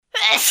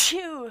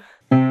Achoo!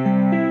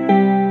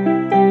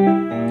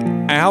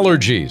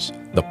 Allergies.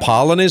 The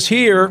pollen is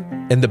here,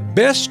 and the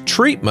best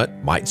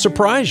treatment might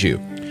surprise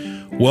you.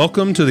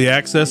 Welcome to the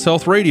Access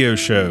Health Radio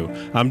Show.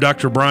 I'm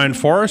Dr. Brian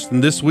Forrest,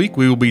 and this week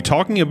we will be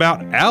talking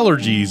about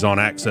allergies on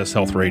Access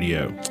Health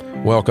Radio.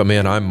 Welcome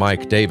in. I'm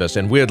Mike Davis,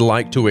 and we'd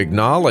like to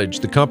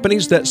acknowledge the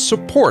companies that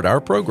support our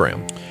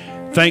program.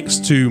 Thanks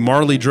to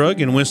Marley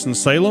Drug in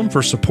Winston-Salem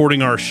for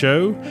supporting our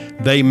show.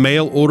 They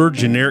mail order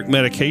generic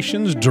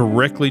medications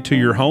directly to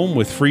your home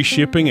with free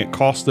shipping at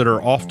costs that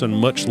are often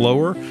much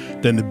lower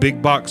than the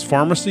big box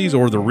pharmacies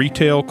or the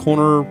retail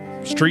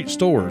corner street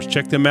stores.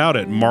 Check them out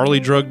at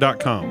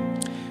marleydrug.com.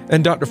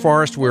 And Dr.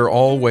 Forrest, we're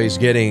always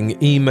getting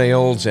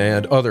emails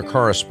and other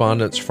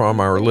correspondence from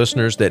our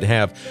listeners that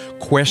have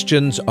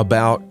questions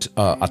about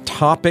a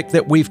topic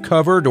that we've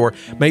covered, or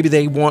maybe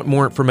they want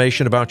more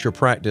information about your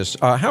practice.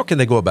 How can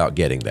they go about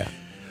getting that?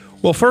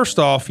 Well, first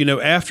off,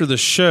 after the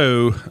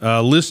show,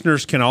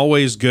 listeners can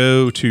always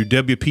go to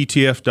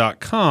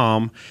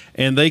WPTF.com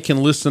and they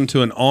can listen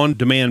to an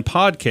on-demand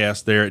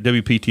podcast there at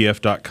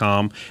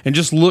WPTF.com and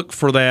just look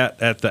for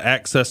that at the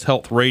Access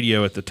Health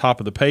Radio at the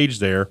top of the page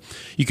there.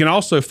 You can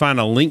also find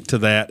a link to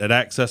that at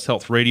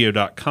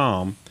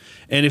AccessHealthRadio.com.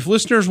 And if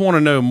listeners want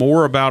to know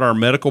more about our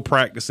medical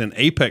practice in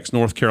Apex,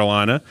 North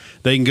Carolina,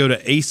 they can go to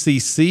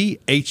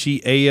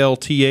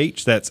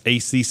ACCHEALTH, that's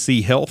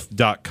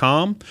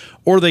ACChealth.com,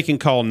 or they can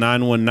call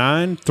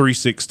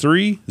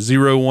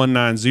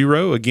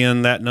 919-363-0190.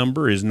 Again, that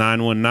number is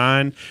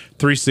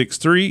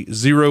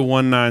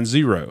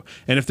 919-363-0190.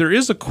 And if there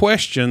is a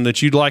question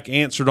that you'd like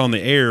answered on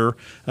the air,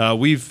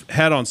 we've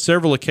had on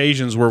several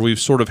occasions where we've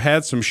sort of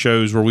had some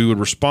shows where we would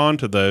respond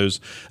to those.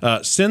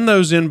 Send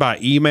those in by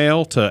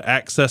email to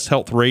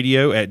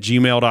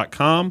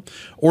accesshealthradio@gmail.com,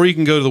 or you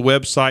can go to the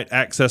website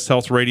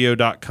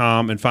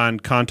accesshealthradio.com and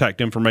find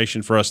contact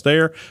information for us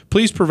there.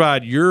 Please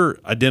provide your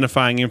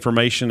identifying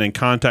information and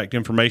contact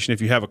information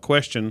if you have a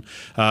question.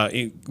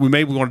 We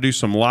may want to do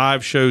some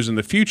live shows in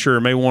the future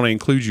and may want to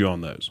include you on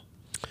those.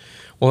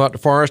 Well, Dr.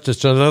 Forrest,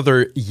 it's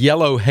another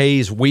yellow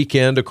haze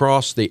weekend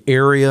across the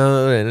area,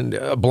 and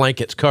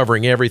blankets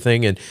covering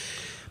everything. And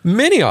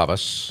many of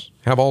us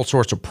have all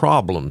sorts of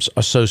problems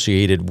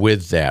associated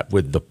with that,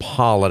 with the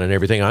pollen and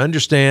everything. I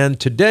understand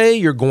today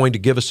you're going to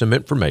give us some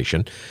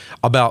information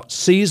about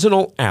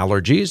seasonal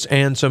allergies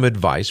and some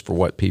advice for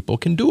what people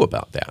can do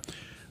about that.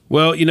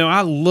 Well,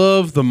 I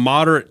love the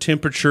moderate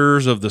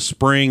temperatures of the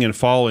spring and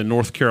fall in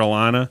North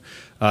Carolina.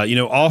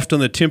 Often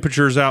the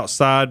temperatures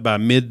outside by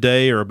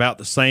midday are about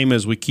the same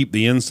as we keep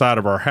the inside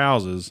of our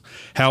houses.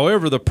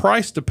 However, the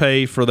price to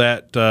pay for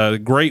that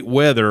great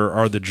weather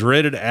are the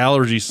dreaded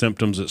allergy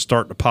symptoms that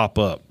start to pop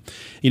up.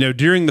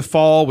 During the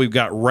fall, we've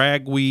got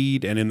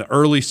ragweed, and in the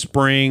early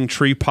spring,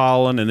 tree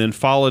pollen, and then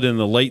followed in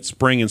the late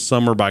spring and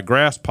summer by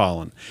grass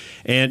pollen.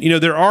 And,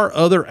 there are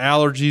other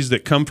allergies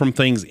that come from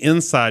things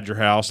inside your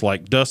house,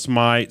 like dust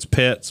mites,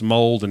 pets,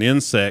 mold, and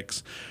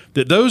insects,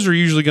 that those are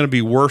usually going to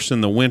be worse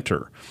in the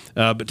winter.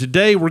 But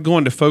today we're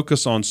going to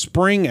focus on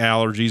spring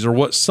allergies, or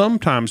what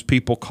sometimes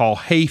people call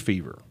hay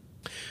fever.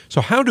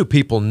 So how do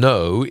people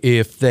know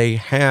if they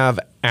have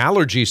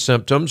allergy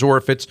symptoms or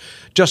if it's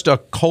just a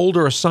cold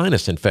or a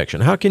sinus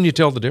infection? How can you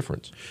tell the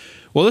difference?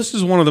 Well, this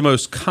is one of the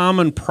most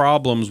common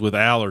problems with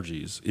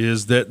allergies,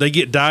 is that they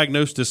get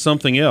diagnosed as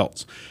something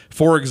else.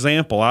 For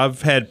example,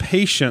 I've had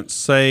patients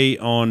say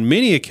on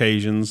many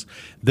occasions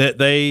that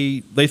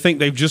they think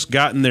they've just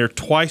gotten their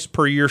twice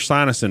per year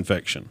sinus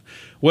infection.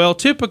 Well,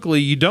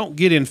 typically you don't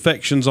get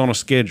infections on a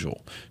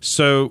schedule.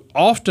 So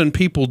often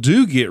people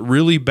do get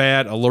really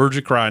bad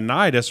allergic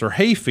rhinitis or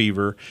hay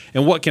fever,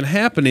 and what can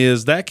happen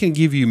is that can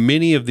give you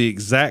many of the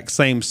exact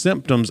same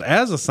symptoms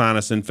as a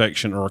sinus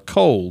infection or a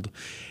cold.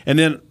 And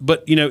then,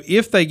 but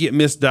if they get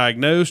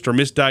misdiagnosed or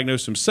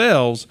misdiagnose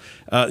themselves,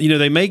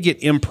 they may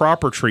get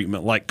improper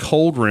treatment like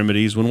cold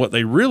remedies when what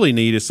they really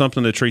need is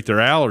something to treat their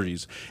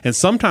allergies. And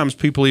sometimes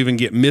people even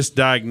get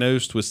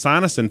misdiagnosed with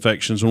sinus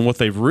infections when what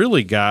they've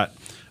really got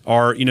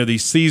are,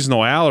 these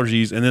seasonal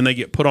allergies, and then they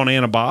get put on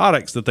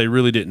antibiotics that they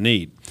really didn't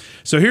need.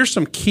 So here's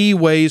some key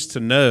ways to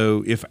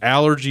know if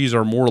allergies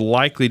are more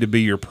likely to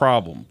be your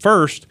problem.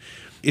 First,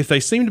 if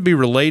they seem to be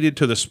related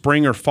to the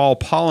spring or fall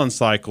pollen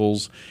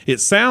cycles, it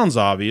sounds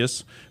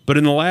obvious, but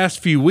in the last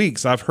few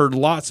weeks, I've heard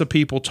lots of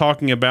people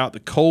talking about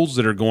the colds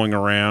that are going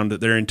around that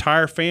their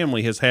entire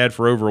family has had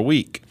for over a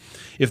week.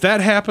 If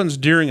that happens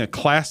during a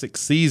classic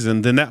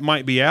season, then that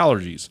might be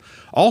allergies.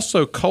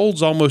 Also,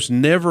 colds almost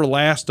never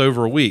last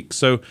over a week.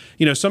 So,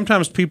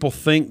 sometimes people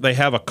think they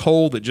have a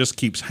cold that just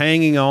keeps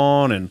hanging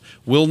on and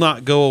will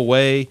not go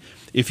away.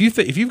 If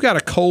you've got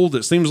a cold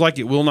that seems like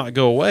it will not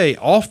go away,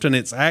 often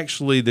it's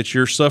actually that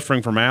you're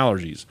suffering from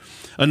allergies.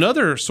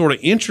 Another sort of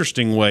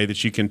interesting way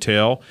that you can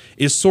tell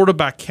is sort of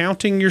by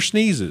counting your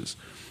sneezes.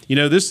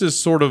 This is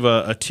sort of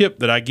a tip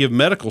that I give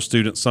medical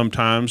students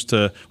sometimes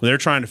when they're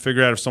trying to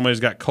figure out if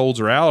somebody's got colds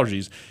or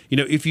allergies.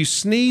 If you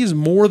sneeze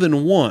more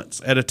than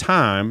once at a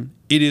time,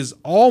 it is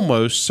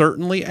almost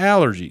certainly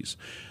allergies.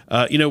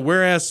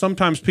 Whereas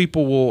sometimes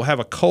people will have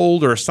a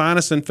cold or a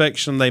sinus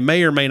infection, they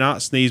may or may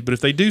not sneeze, but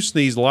if they do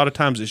sneeze, a lot of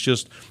times it's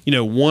just,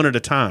 one at a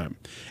time.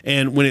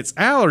 And when it's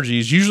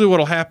allergies, usually what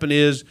will happen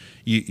is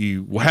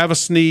you will have a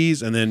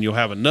sneeze, and then you'll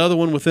have another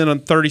one within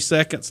 30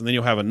 seconds, and then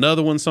you'll have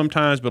another one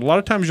sometimes, but a lot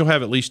of times you'll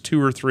have at least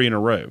 2 or 3 in a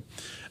row.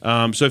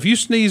 So if you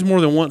sneeze more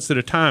than once at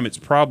a time, it's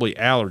probably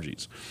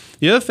allergies.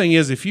 The other thing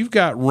is, if you've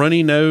got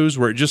runny nose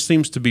where it just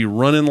seems to be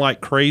running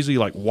like crazy,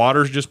 like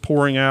water's just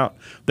pouring out,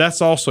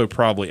 that's also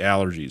probably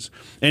allergies.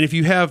 And if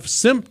you have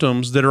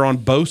symptoms that are on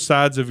both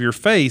sides of your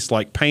face,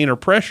 like pain or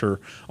pressure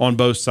on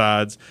both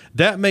sides,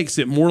 that makes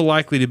it more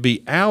likely to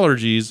be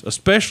allergies,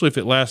 especially if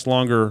it lasts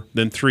longer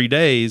than 3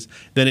 days,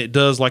 than it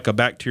does like a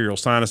bacterial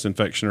sinus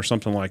infection or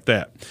something like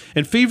that.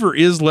 And fever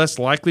is less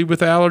likely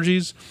with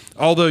allergies,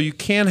 although you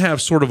can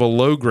have sort of a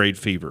low-grade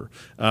fever.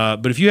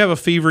 But if you have a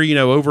fever,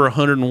 over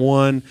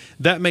 101,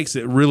 that makes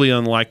it really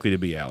unlikely to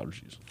be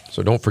allergies.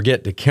 So don't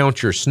forget to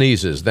count your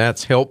sneezes.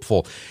 That's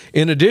helpful.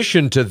 In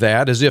addition to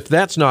that, as if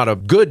that's not a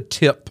good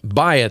tip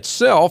by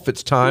itself,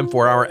 it's time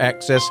for our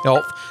Access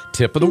Health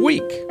Tip of the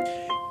Week.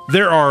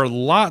 There are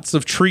lots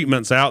of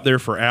treatments out there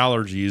for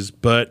allergies,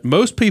 but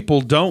most people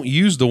don't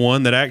use the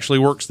one that actually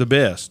works the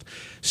best.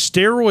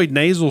 Steroid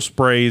nasal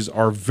sprays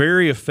are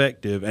very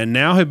effective and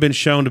now have been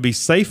shown to be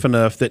safe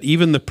enough that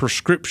even the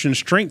prescription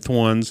strength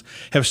ones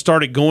have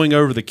started going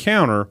over the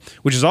counter,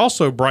 which has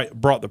also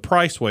brought the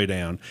price way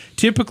down.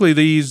 Typically,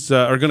 these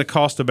are going to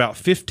cost about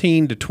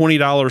 $15 to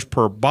 $20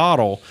 per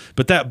bottle,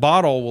 but that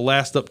bottle will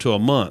last up to a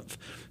month.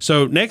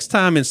 So next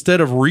time,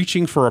 instead of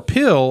reaching for a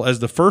pill as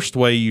the first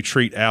way you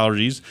treat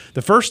allergies,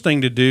 the first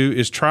thing to do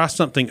is try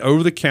something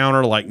over the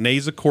counter like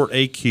Nasacort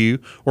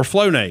AQ or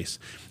Flonase.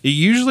 It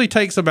usually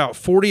takes about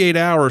 48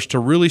 hours to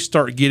really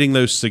start getting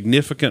those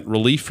significant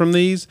relief from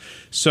these.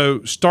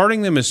 So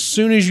starting them as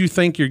soon as you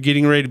think you're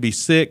getting ready to be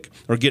sick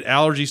or get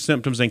allergy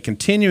symptoms and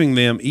continuing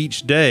them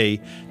each day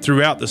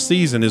throughout the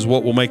season is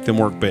what will make them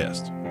work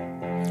best.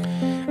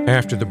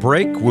 After the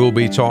break, we'll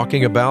be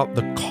talking about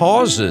the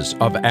causes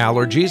of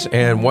allergies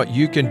and what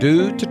you can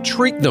do to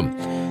treat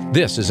them.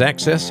 This is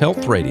Access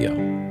Health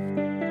Radio.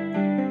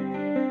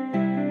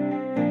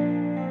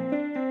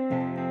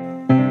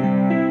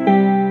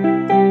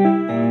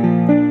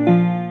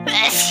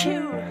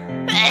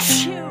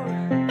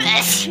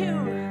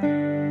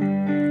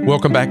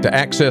 Welcome back to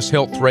Access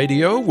Health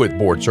Radio with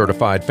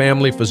board-certified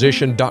family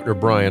physician Dr.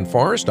 Brian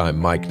Forrest. I'm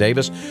Mike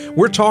Davis.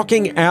 We're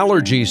talking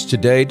allergies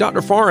today.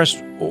 Dr.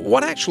 Forrest,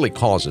 what actually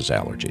causes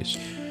allergies?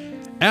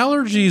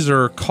 Allergies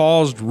are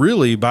caused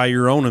really by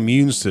your own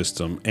immune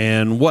system.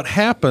 And what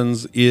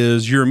happens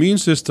is your immune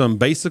system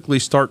basically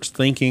starts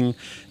thinking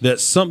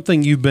that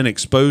something you've been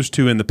exposed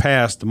to in the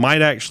past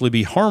might actually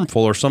be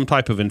harmful or some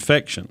type of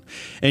infection.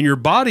 And your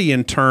body,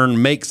 in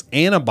turn, makes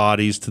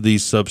antibodies to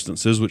these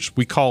substances, which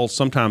we call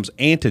sometimes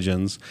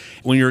antigens.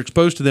 When you're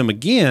exposed to them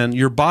again,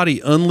 your body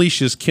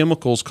unleashes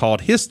chemicals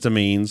called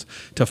histamines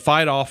to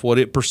fight off what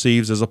it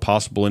perceives as a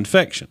possible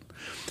infection.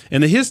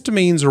 And the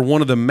histamines are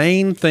one of the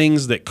main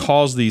things that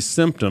cause these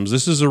symptoms.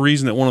 This is the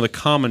reason that one of the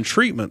common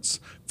treatments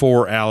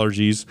for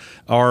allergies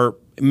are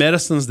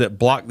medicines that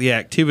block the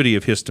activity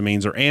of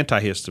histamines or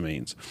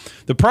antihistamines.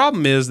 The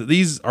problem is that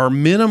these are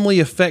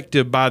minimally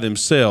effective by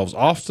themselves.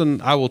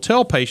 Often I will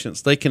tell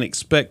patients they can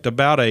expect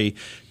about a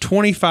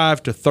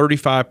 25 to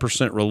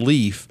 35%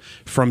 relief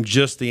from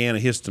just the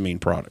antihistamine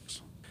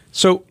products.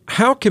 So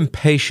how can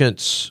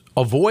patients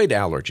avoid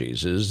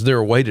allergies? Is there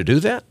a way to do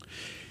that?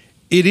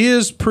 It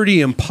is pretty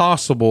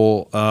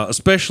impossible,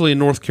 especially in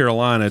North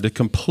Carolina, to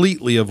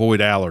completely avoid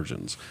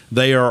allergens.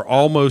 They are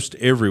almost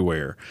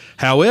everywhere.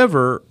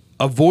 However,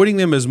 avoiding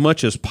them as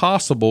much as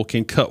possible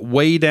can cut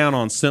way down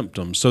on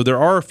symptoms. So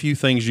there are a few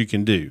things you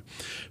can do.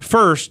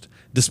 First,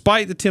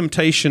 despite the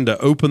temptation to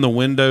open the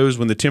windows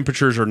when the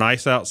temperatures are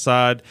nice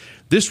outside,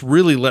 this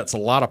really lets a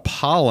lot of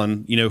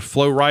pollen,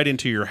 flow right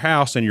into your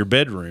house and your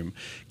bedroom.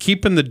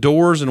 Keeping the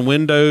doors and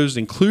windows,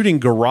 including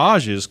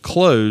garages,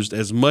 closed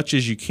as much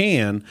as you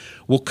can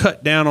will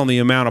cut down on the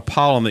amount of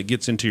pollen that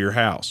gets into your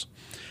house.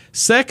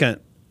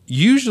 Second,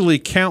 usually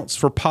counts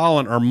for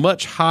pollen are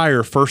much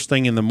higher first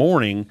thing in the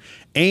morning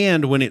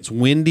and when it's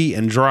windy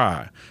and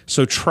dry.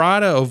 So try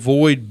to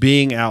avoid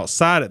being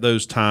outside at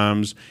those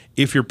times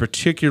if you're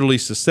particularly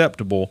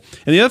susceptible.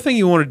 And the other thing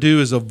you want to do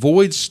is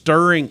avoid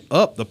stirring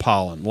up the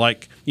pollen.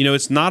 Like,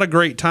 it's not a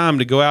great time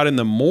to go out in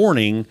the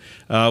morning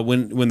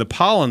when the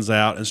pollen's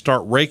out and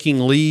start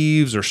raking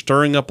leaves or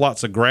stirring up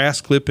lots of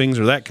grass clippings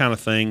or that kind of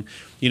thing,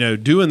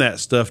 doing that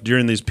stuff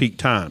during these peak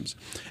times.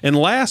 And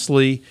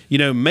lastly,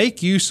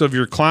 make use of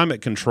your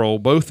climate control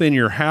both in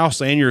your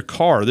house and your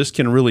car. This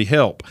can really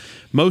help.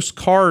 Most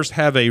cars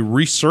have a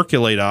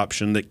recirculate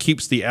option that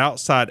keeps the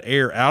outside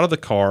air out of the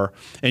car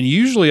and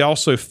usually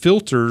also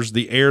filters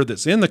the air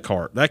that's in the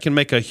car. That can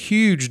make a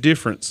huge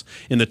difference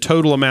in the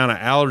total amount of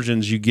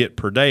allergens you get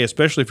per day,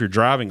 especially if you're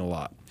driving a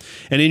lot.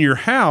 And in your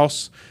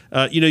house,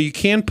 you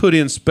can put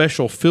in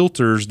special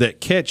filters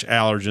that catch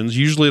allergens.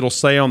 Usually it'll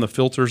say on the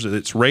filters that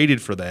it's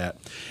rated for that.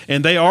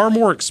 And they are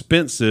more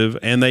expensive,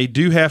 and they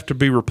do have to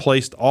be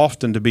replaced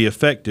often to be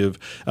effective,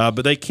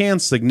 but they can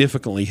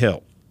significantly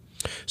help.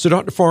 So,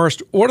 Dr.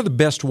 Forrest, what are the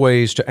best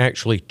ways to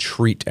actually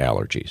treat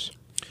allergies?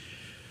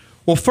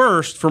 Well,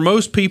 first, for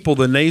most people,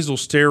 the nasal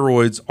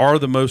steroids are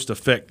the most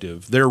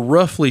effective. They're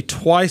roughly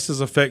twice as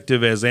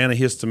effective as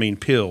antihistamine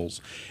pills.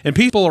 And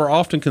people are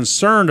often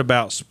concerned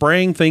about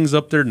spraying things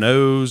up their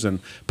nose and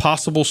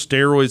possible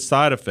steroid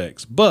side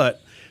effects.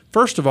 But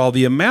first of all,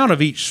 the amount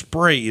of each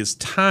spray is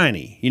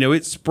tiny.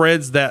 It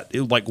spreads that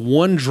like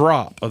one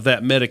drop of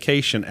that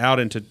medication out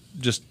into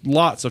just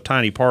lots of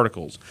tiny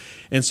particles.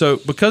 And so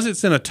because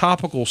it's in a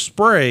topical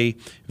spray,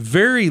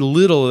 very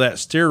little of that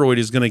steroid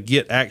is going to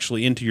get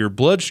actually into your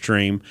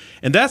bloodstream.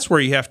 And that's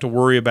where you have to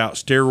worry about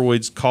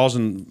steroids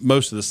causing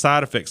most of the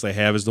side effects they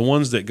have, is the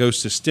ones that go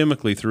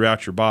systemically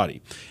throughout your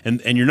body.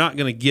 And you're not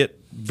going to get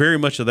very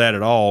much of that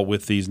at all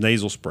with these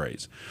nasal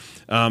sprays.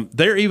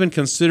 They're even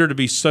considered to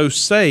be so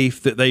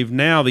safe that the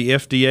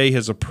FDA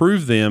has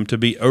approved them to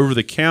be over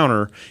the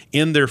counter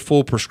in their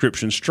full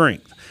prescription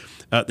strength.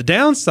 The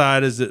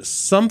downside is that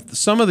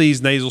some of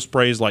these nasal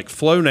sprays, like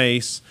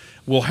Flonase,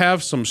 will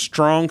have some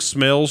strong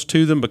smells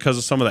to them because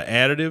of some of the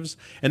additives,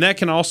 and that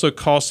can also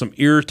cause some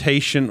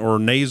irritation or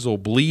nasal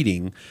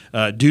bleeding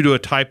due to a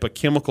type of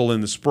chemical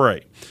in the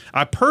spray.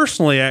 I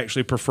personally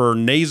actually prefer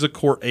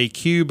Nasacort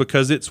AQ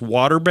because it's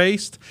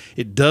water-based,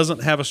 it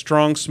doesn't have a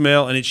strong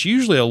smell, and it's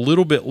usually a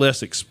little bit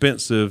less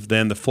expensive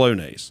than the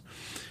Flonase.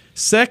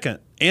 Second,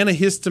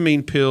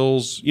 antihistamine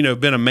pills, have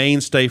been a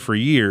mainstay for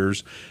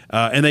years,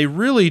 and they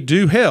really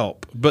do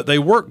help, but they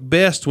work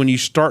best when you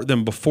start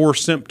them before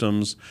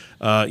symptoms,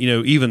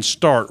 even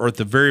start, or at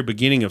the very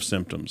beginning of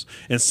symptoms.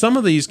 And some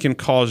of these can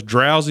cause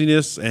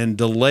drowsiness and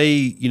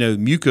delay,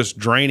 mucus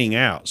draining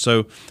out.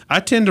 So I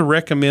tend to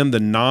recommend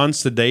the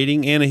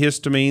non-sedating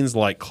antihistamines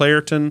like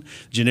Claritin.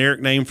 Generic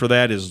name for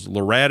that is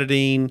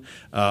Loratadine,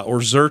 or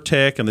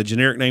Zyrtec, and the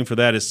generic name for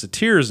that is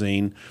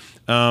Cetirizine.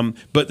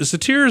 But the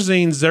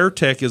Cetirizine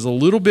Zyrtec is a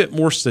little bit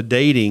more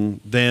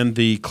sedating than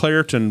the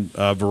Claritin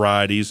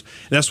varieties.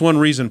 And that's one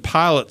reason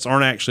pilots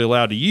aren't actually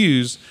allowed to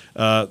use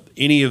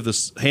any of the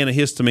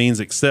antihistamines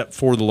except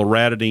for the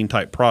Loratadine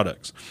type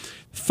products.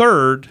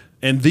 Third,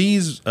 and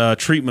these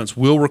treatments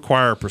will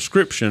require a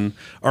prescription,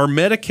 are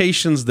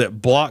medications that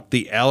block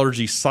the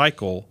allergy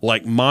cycle,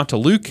 like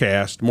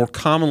Montelukast, more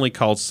commonly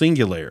called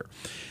Singulair.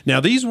 Now,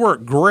 these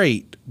work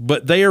great,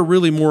 but they are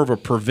really more of a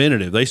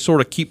preventative. They sort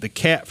of keep the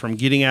cat from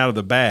getting out of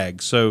the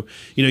bag. So,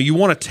 you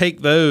want to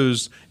take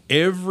those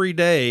every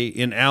day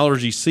in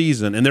allergy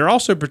season, and they're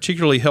also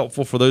particularly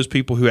helpful for those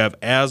people who have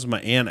asthma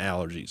and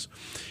allergies.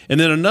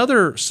 And then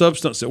another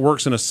substance that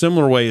works in a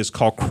similar way is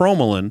called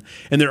Cromolyn,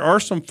 and there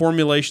are some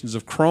formulations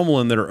of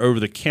Cromolyn that are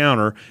over the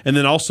counter, and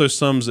then also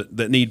some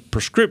that need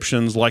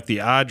prescriptions like the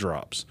eye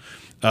drops.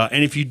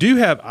 And if you do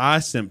have eye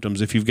symptoms,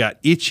 if you've got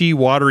itchy,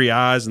 watery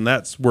eyes, and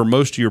that's where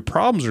most of your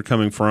problems are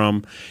coming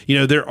from,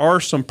 there are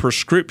some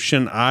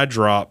prescription eye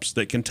drops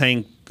that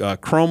contain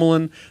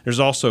Cromolyn. There's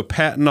also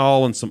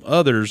Patanol and some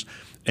others.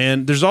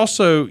 And there's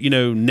also,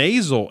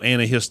 nasal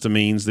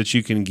antihistamines that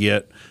you can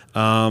get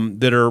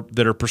that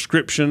are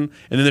prescription.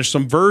 And then there's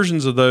some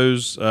versions of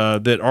those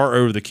that are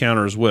over the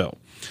counter as well.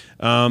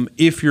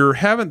 If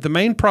the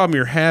main problem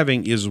you're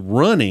having is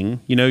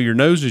running, your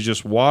nose is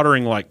just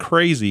watering like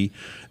crazy,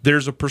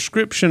 there's a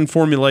prescription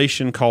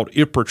formulation called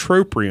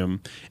ipratropium.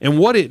 And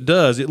what it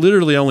does, it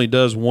literally only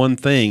does one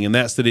thing, and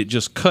that's that it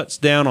just cuts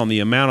down on the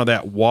amount of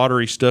that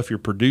watery stuff you're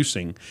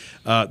producing.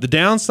 The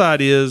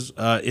downside is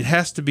it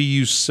has to be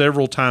used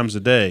several times a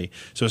day.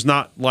 So it's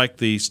not like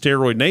the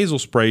steroid nasal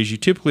sprays. You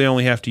typically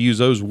only have to use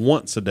those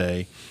once a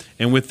day.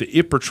 And with the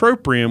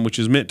ipratropium, which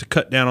is meant to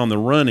cut down on the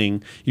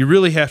running, you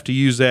really have to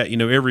use that,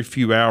 every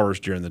few hours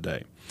during the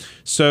day.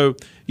 So,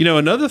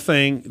 another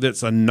thing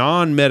that's a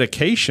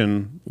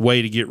non-medication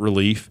way to get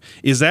relief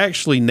is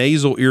actually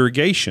nasal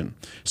irrigation.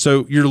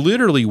 So you're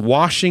literally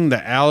washing the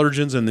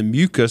allergens and the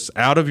mucus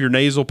out of your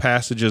nasal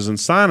passages and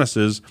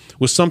sinuses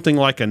with something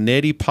like a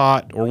neti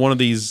pot or one of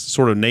these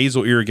sort of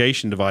nasal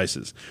irrigation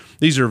devices.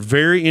 These are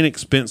very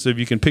inexpensive.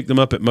 You can pick them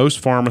up at most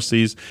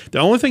pharmacies. The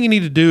only thing you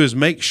need to do is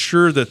make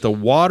sure that the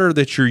water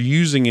that you're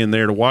using in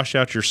there to wash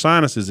out your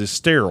sinuses is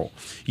sterile.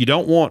 You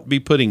don't want to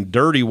be putting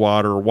dirty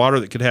water or water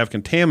that could have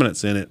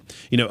contaminants in it,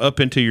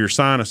 up into your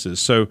sinuses.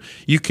 So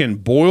you can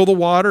boil the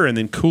water and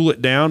then cool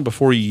it down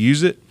before you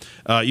use it.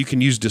 You can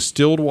use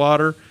distilled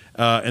water.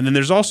 And then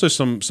there's also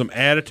some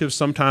additives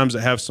sometimes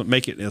that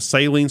make it a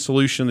saline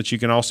solution that you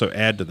can also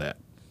add to that.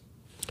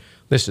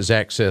 This is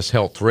Access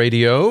Health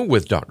Radio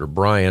with Dr.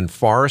 Brian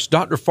Forrest.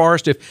 Dr.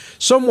 Forrest, if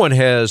someone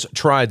has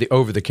tried the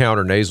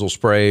over-the-counter nasal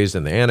sprays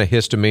and the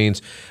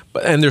antihistamines,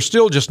 and they're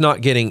still just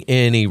not getting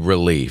any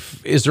relief,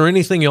 is there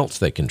anything else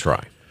they can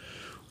try?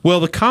 Well,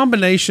 the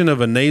combination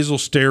of a nasal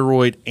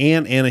steroid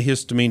and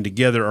antihistamine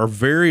together are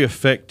very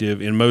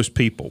effective in most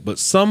people, but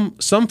some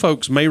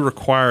folks may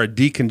require a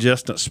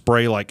decongestant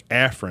spray like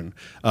Afrin,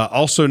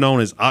 also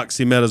known as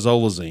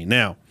oxymetazoline.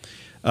 Now,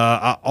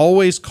 I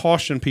always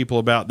caution people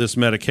about this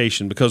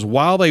medication because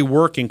while they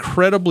work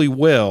incredibly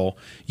well,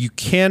 you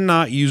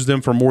cannot use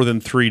them for more than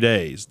 3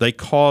 days. They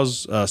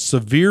cause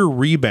severe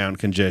rebound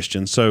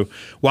congestion. So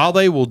while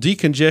they will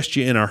decongest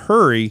you in a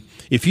hurry,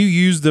 if you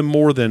use them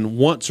more than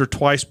once or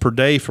twice per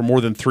day for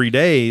more than 3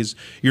 days,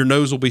 your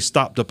nose will be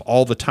stopped up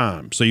all the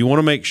time. So you want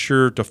to make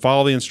sure to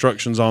follow the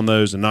instructions on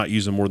those and not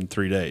use them more than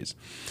 3 days.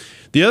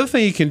 The other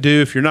thing you can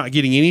do if you're not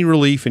getting any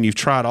relief and you've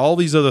tried all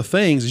these other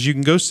things is you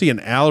can go see an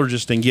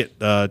allergist and get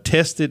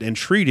tested and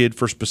treated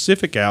for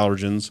specific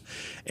allergens,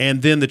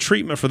 and then the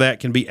treatment for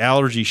that can be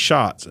allergy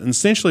shots. And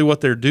essentially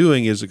what they're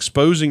doing is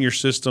exposing your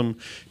system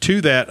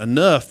to that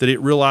enough that it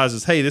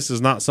realizes, hey, this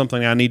is not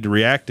something I need to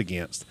react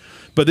against.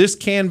 But this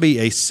can be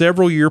a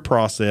several-year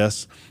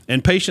process,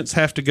 and patients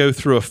have to go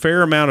through a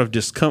fair amount of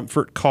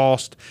discomfort,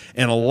 cost,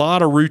 and a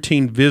lot of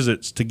routine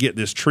visits to get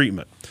this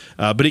treatment.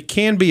 But it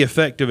can be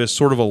effective as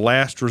sort of a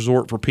last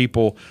resort for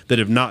people that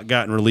have not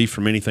gotten relief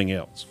from anything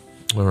else.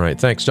 All right.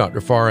 Thanks,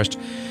 Dr. Forrest.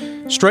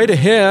 Straight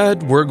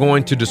ahead, we're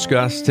going to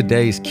discuss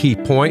today's key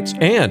points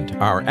and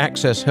our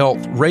Access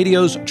Health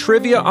Radio's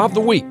Trivia of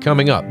the Week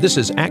coming up. This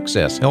is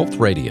Access Health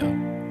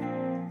Radio.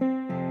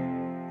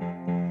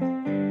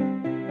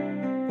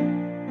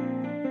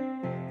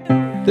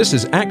 This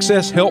is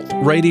Access Health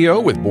Radio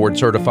with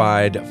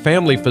board-certified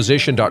family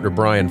physician Dr.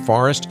 Brian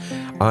Forrest.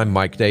 I'm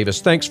Mike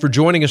Davis. Thanks for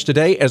joining us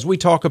today as we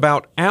talk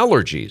about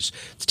allergies.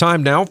 It's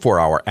time now for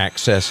our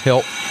Access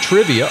Health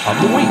Trivia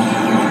of the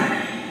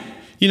Week.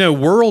 You know,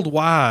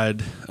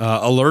 worldwide,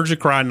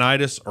 allergic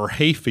rhinitis or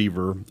hay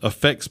fever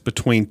affects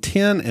between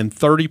 10 and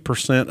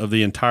 30% of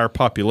the entire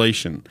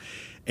population.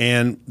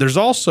 And there's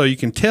also, you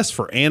can test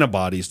for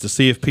antibodies to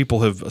see if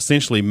people have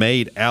essentially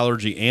made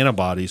allergy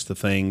antibodies to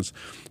things,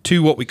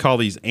 to what we call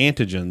these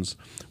antigens,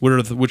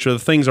 which are the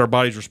things our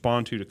bodies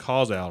respond to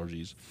cause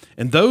allergies.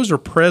 And those are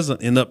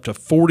present in up to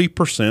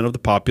 40% of the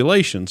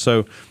population.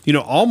 So, you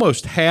know,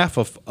 almost half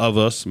of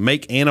us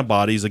make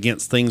antibodies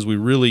against things we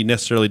really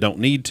necessarily don't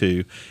need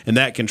to, and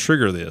that can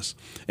trigger this.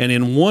 And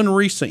in one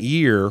recent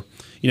year,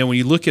 you know, when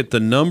you look at the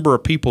number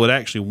of people that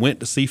actually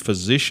went to see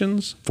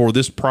physicians for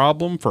this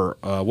problem, for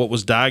what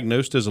was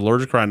diagnosed as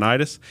allergic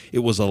rhinitis, it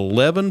was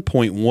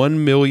 11.1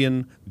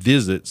 million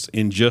visits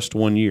in just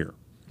 1 year.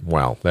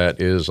 Wow,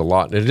 that is a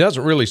lot. It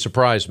doesn't really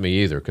surprise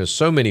me either because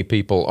so many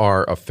people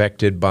are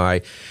affected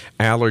by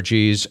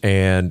allergies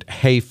and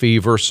hay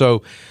fever.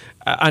 So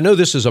I know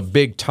this is a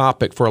big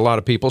topic for a lot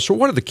of people. So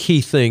what are the key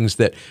things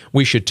that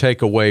we should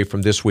take away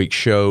from this week's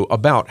show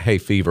about hay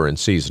fever and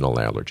seasonal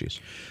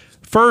allergies?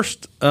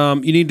 First,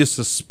 you need to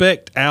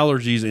suspect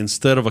allergies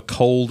instead of a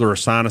cold or a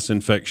sinus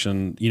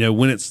infection, you know,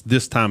 when it's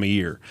this time of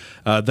year.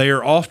 They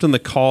are often the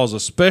cause,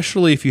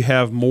 especially if you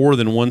have more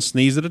than one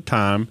sneeze at a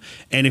time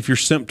and if your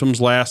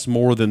symptoms last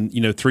more than,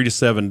 3 to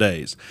 7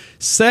 days.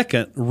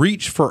 Second,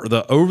 reach for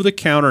the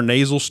over-the-counter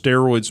nasal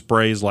steroid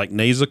sprays like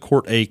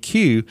Nasacort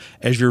AQ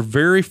as your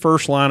very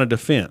first line of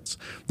defense.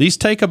 These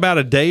take about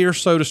a day or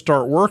so to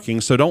start working,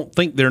 so don't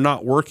think they're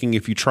not working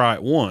if you try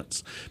it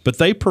once. But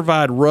they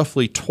provide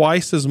roughly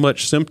twice as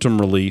much symptom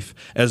relief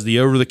as the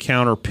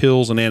over-the-counter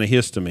pills and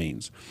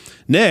antihistamines.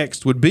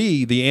 Next would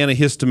be the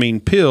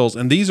antihistamine pills,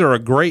 and these are a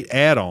great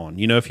add-on.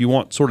 You know, if you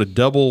want sort of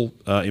double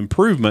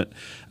improvement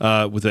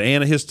with the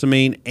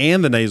antihistamine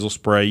and the nasal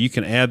spray, you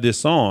can add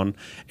this on.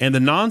 And the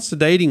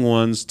non-sedating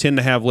ones tend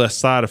to have less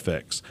side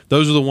effects.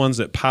 Those are the ones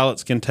that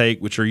pilots can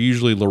take, which are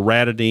usually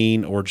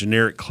loratadine or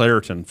generic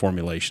Claritin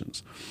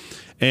formulations.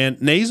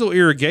 And nasal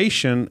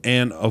irrigation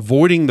and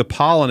avoiding the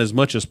pollen as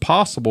much as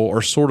possible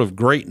are sort of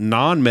great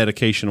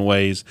non-medication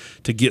ways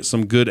to get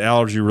some good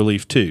allergy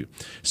relief too.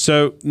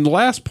 So the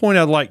last point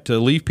I'd like to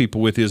leave people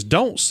with is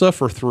don't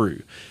suffer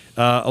through.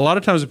 A lot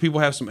of times if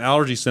people have some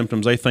allergy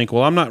symptoms, they think,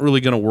 well, I'm not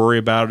really going to worry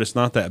about it. It's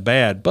not that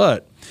bad.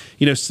 But,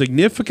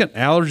 significant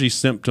allergy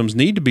symptoms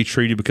need to be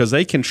treated because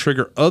they can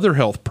trigger other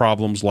health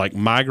problems like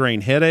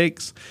migraine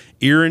headaches,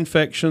 ear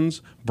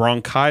infections,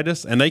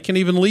 bronchitis, and they can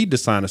even lead to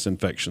sinus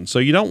infections. So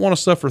you don't want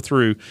to suffer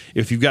through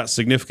if you've got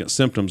significant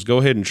symptoms. Go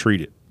ahead and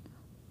treat it.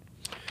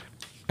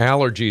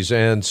 Allergies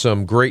and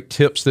some great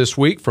tips this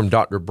week from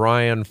Dr.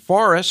 Brian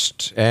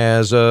Forrest,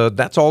 as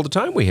that's all the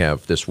time we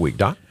have this week,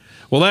 Doc.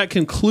 Well, that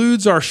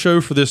concludes our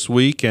show for this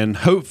week, and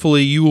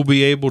hopefully you will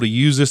be able to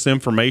use this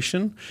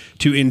information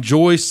to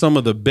enjoy some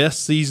of the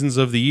best seasons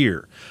of the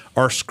year.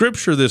 Our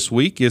scripture this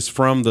week is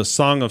from the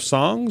Song of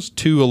Songs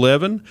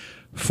 2:11.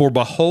 For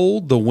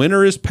behold, the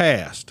winter is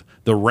past,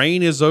 the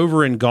rain is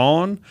over and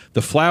gone,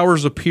 the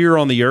flowers appear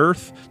on the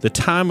earth, the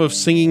time of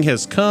singing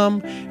has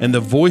come, and the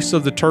voice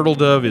of the turtle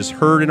dove is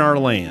heard in our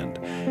land.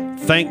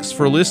 Thanks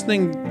for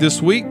listening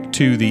this week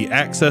to the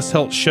Access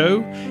Health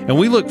Show, and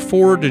we look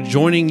forward to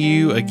joining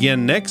you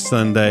again next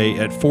Sunday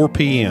at 4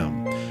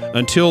 p.m.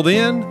 Until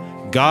then,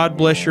 God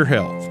bless your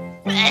health.